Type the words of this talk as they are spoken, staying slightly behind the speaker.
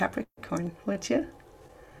Capricorn, would you?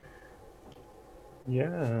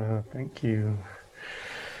 Yeah, thank you.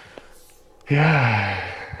 Yeah,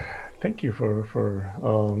 thank you for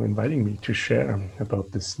inviting me to share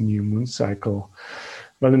about this new moon cycle.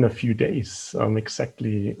 Well, in a few days,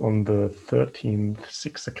 exactly on the 13th,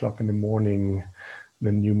 6 o'clock in the morning,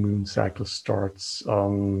 the new moon cycle starts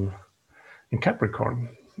in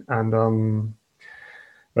Capricorn. And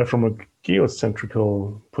well, from a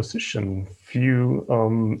geocentrical position view,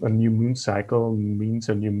 a new moon cycle means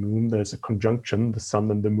a new moon. There's a conjunction, the sun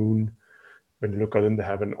and the moon when you look out in the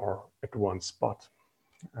heaven or at one spot.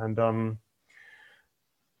 And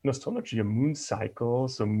in astrology, a moon cycle,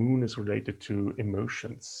 so moon is related to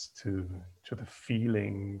emotions, to the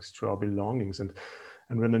feelings, to our belongings. And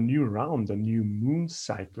when a new round, a new moon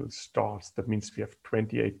cycle starts, that means we have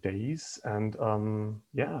 28 days. And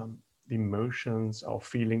yeah, the emotions, our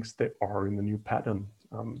feelings, they are in a new pattern.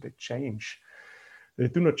 They change. They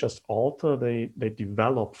do not just alter, they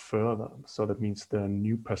develop further. So that means there are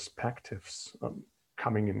new perspectives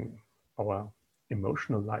coming in our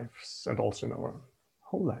emotional lives and also in our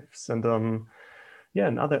whole lives. And yeah,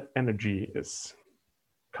 another energy is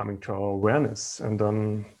coming to our awareness.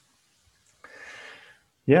 And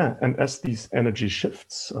yeah, and as these energy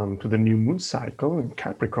shifts to the new moon cycle in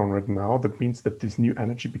Capricorn right now, that means that this new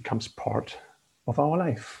energy becomes part of our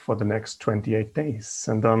life for the next 28 days.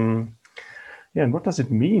 And yeah, and what does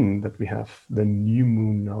it mean that we have the new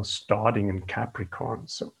moon now starting in Capricorn?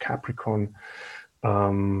 So Capricorn,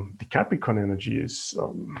 the Capricorn energy is,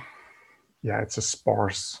 yeah, it's a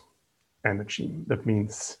sparse energy. That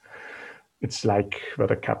means it's like where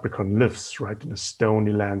the Capricorn lives, right, in a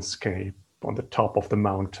stony landscape on the top of the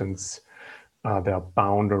mountains. There are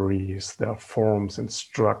boundaries, there are forms and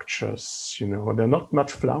structures, you know, there are not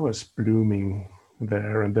much flowers blooming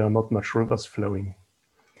there, and there are not much rivers flowing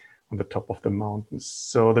on the top of the mountains.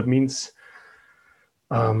 So that means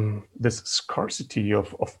this scarcity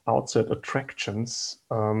of outside attractions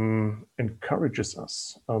encourages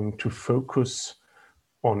us to focus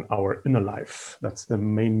on our inner life. That's the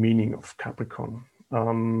main meaning of Capricorn.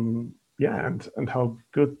 Yeah, and how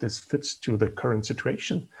good this fits to the current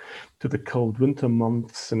situation, to the cold winter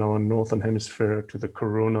months in our northern hemisphere, to the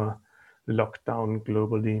corona lockdown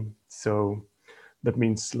globally. So that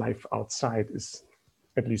means life outside is,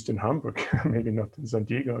 at least in Hamburg, maybe not in San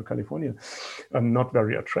Diego or California, not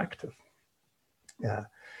very attractive. Yeah.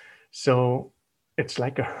 So it's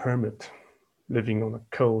like a hermit living on a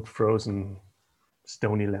cold, frozen,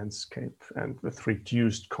 stony landscape and with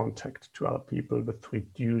reduced contact to other people, with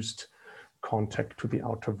reduced contact to the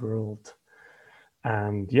outer world.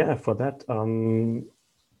 And yeah, for that,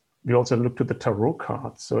 we also look to the tarot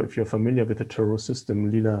cards. So if you're familiar with the tarot system,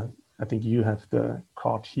 Lila, I think you have the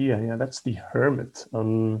card here. Yeah, that's the Hermit.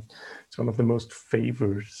 It's one of the most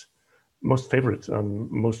favorite,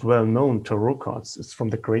 most well-known tarot cards. It's from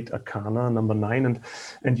the Great Arcana, number 9,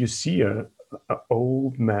 and you see a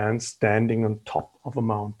old man standing on top of a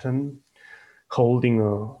mountain, holding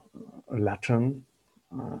a lantern,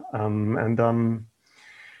 and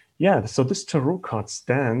yeah. So this tarot card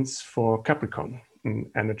stands for Capricorn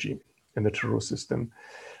energy in the tarot system.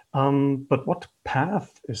 But what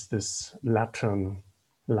path is this lantern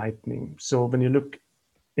lightning? So when you look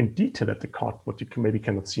in detail at the card, what you maybe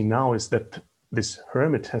cannot see now is that this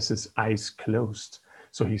hermit has his eyes closed.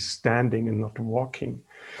 So he's standing and not walking.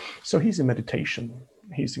 So he's in meditation,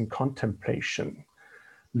 he's in contemplation,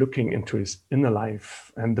 looking into his inner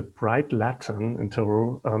life. And the bright lantern in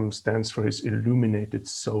tarot stands for his illuminated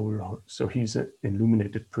soul. So he's an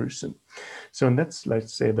illuminated person. So, and that's,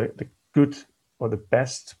 let's say, the good or the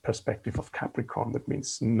best perspective of Capricorn. That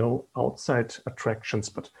means no outside attractions,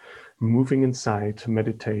 but moving inside to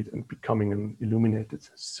meditate and becoming an illuminated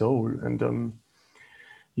soul. And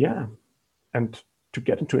yeah, and to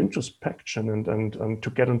get into introspection and to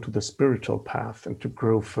get into the spiritual path and to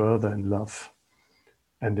grow further in love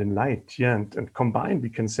and in light. Yeah, and combined, we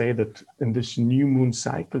can say that in this new moon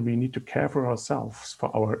cycle, we need to care for ourselves, for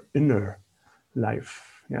our inner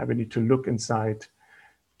life. Yeah, we need to look inside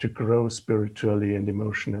to grow spiritually and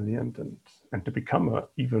emotionally and to become an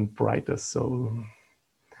even brighter soul.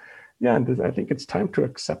 Yeah, and I think it's time to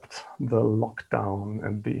accept the lockdown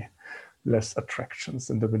and the less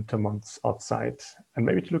attractions in the winter months outside, and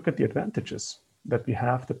maybe to look at the advantages that we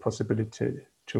have the possibility